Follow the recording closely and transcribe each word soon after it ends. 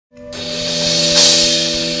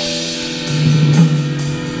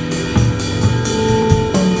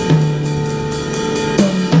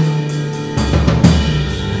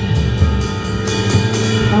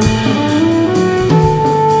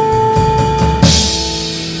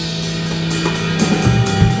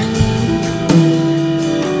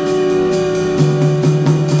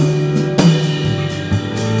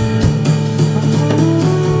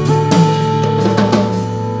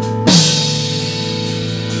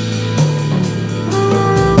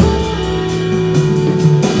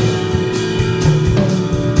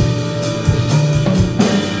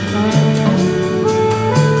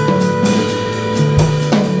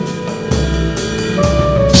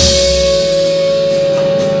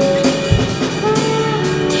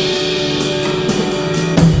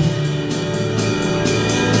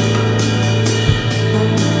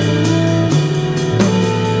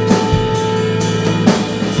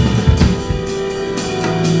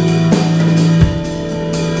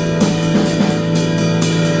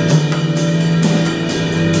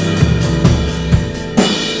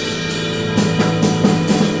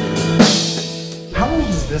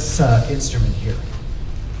instrument here.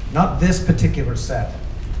 Not this particular set,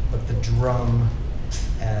 but the drum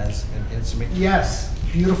as an instrument. Yes,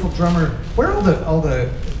 beautiful drummer. Where are all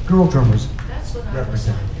the girl drummers? That's what I was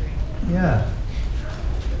represented? wondering. Yeah.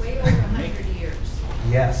 Way over 100 years.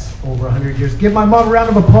 Yes, over 100 years. Give my mom a round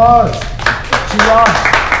of applause. She rocks.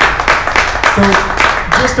 So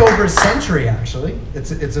just over a century, actually.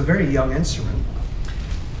 It's a very young instrument.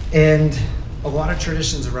 And a lot of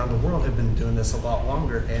traditions around the world have been doing this a lot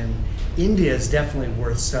longer. And India is definitely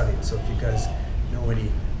worth studying. So if you guys know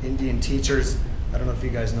any Indian teachers, I don't know if you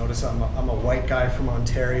guys notice, I'm a white guy from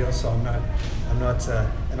Ontario, so I'm not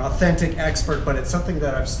an authentic expert, but it's something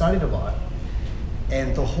that I've studied a lot.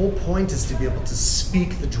 And the whole point is to be able to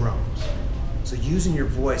speak the drums. So using your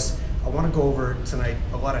voice, I want to go over tonight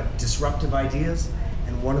a lot of disruptive ideas,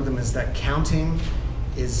 and one of them is that counting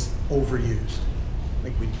is overused.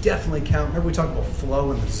 Like, we definitely count. Remember we talked about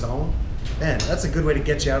flow in the zone? Man, that's a good way to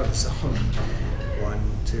get you out of the zone.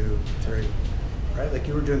 1, 2, 3, right? Like,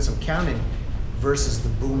 you were doing some counting versus the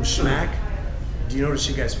boom schmack. Do you notice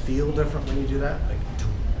you guys feel different when you do that? Like,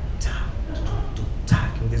 ta,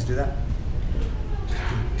 ta. Can you guys do that?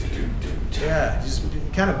 Yeah, just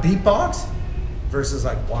kind of beatbox versus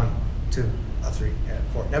like 1, 2, 3,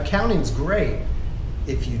 4. Now, counting's great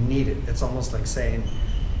if you need it. It's almost like saying,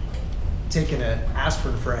 taking an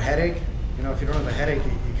aspirin for a headache. You know, if you don't have a headache,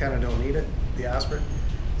 you kind of don't need it, the aspirin.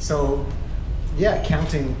 So, yeah,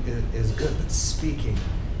 counting is good, but speaking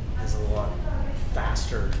is a lot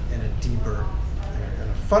faster and a deeper and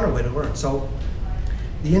a funner way to learn. So,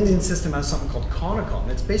 the Indian system has something called Konnakol,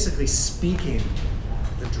 and it's basically speaking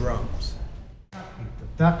the drums.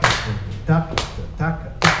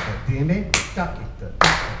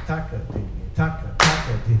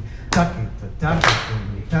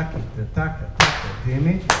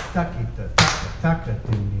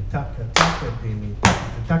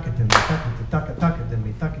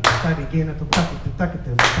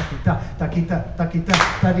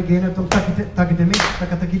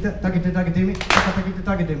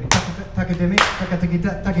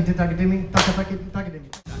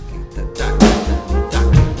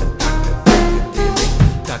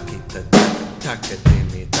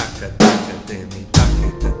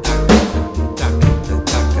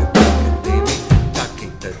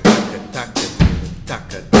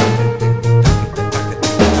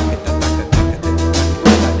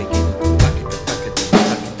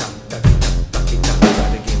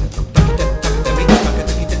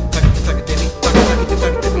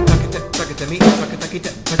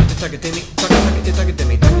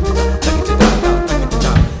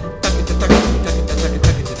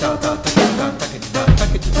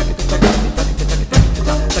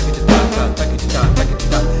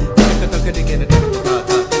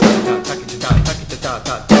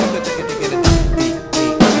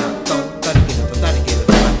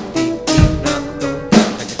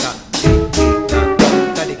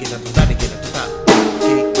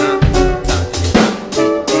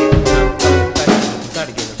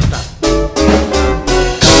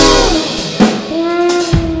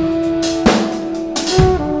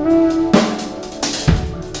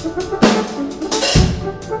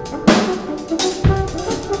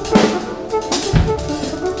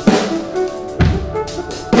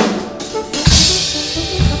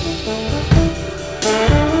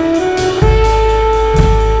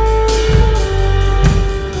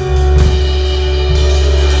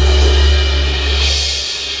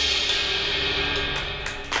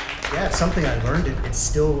 Something I learned, it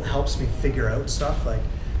still helps me figure out stuff. Like,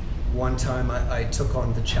 one time I took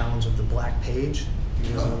on the challenge of the black page.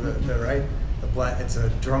 You know that, right? It's a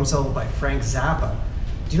drum solo by Frank Zappa.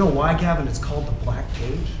 Do you know why, Gavin, it's called the black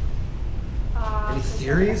page? Any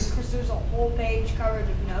theories? Because there's a whole page covered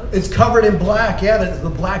in notes. It's covered in black, yeah, the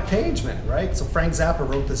black page, man, right? So Frank Zappa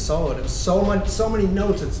wrote this solo, and it was so many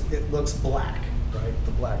notes, it looks black, right?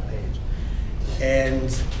 The black page.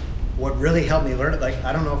 And what really helped me learn it, like,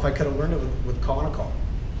 I don't know if I could have learned it with Konnakol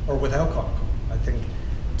or without Konnakol. I think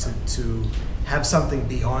to have something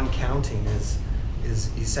beyond counting is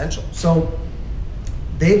essential. So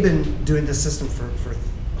they've been doing this system for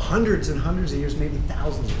hundreds and hundreds of years, maybe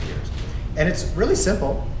thousands of years. And it's really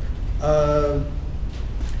simple.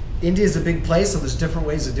 India is a big place, so there's different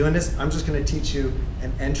ways of doing this. I'm just going to teach you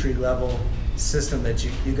an entry-level system that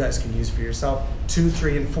you guys can use for yourself. 2,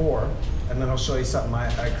 3, and 4, and then I'll show you something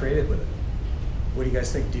I created with it. What do you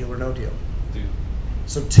guys think? Deal or no deal? Do.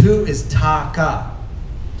 So 2 is taka.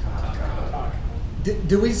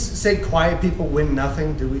 Do we say quiet people win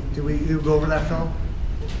nothing? Do we go over that, Phil?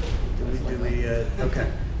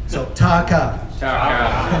 Okay. So taka.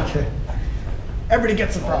 Taka. Okay. Everybody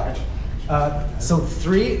gets a prize. So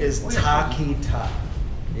 3 is ta-ki-ta.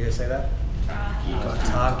 You guys say that?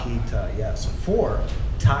 Ta-ki-ta, yeah. So 4,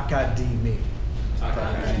 taka-di-mi.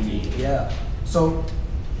 Yeah. So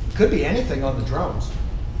could be anything on the drums.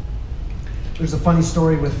 There's a funny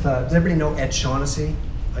story with, does everybody know Ed Shaughnessy?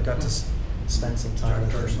 I got to spend some time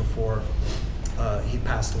with him before he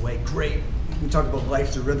passed away. Great. We talked about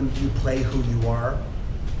life through rhythm. You play who you are,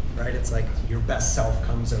 right? It's like your best self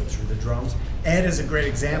comes out through the drums. Ed is a great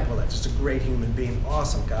example of that. Just a great human being,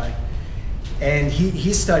 awesome guy. And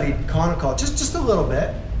he studied Konnakol just a little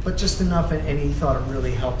bit, but just enough, and he thought it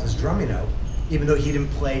really helped his drumming out, even though he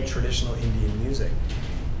didn't play traditional Indian music.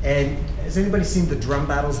 And has anybody seen the drum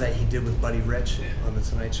battles that he did with Buddy Rich on The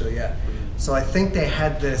Tonight Show? Yeah. So I think they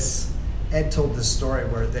had this, Ed told this story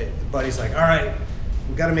where Buddy's like, all right,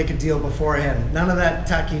 we got to make a deal beforehand. None of that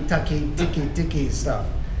dicky stuff.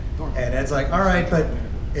 And Ed's like, all right, but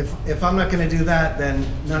if I'm not going to do that, then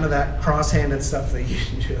none of that cross-handed stuff that you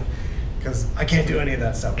do, because I can't do any of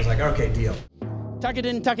that stuff. He's like, okay, deal.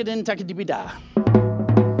 Takadin, takadibida.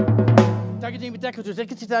 Takadimi takatu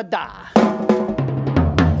tekatida da.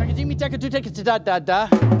 Takadimi takatu tekatida da da.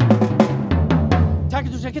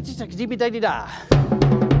 Takatu tekati takadimi da da.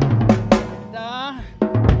 Da.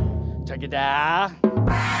 Takada.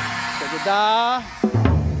 Takada.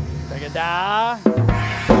 Takada.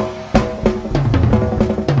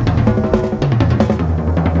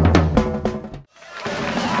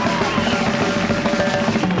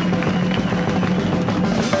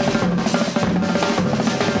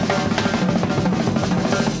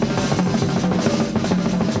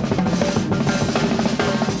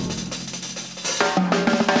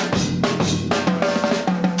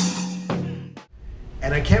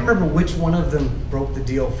 And I can't remember which one of them broke the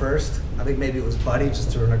deal first. I think maybe it was Buddy, just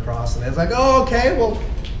threw it across, and it's like, oh, okay, well,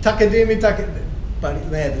 takadimi, Buddy,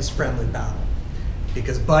 they had this friendly battle.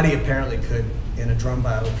 Because Buddy apparently could, in a drum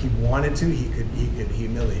battle, if he wanted to, he could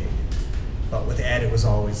humiliate you. But with Ed, it was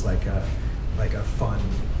always like a fun,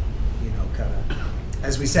 kind of,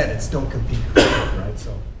 as we said, it's don't compete, right?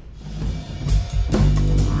 So.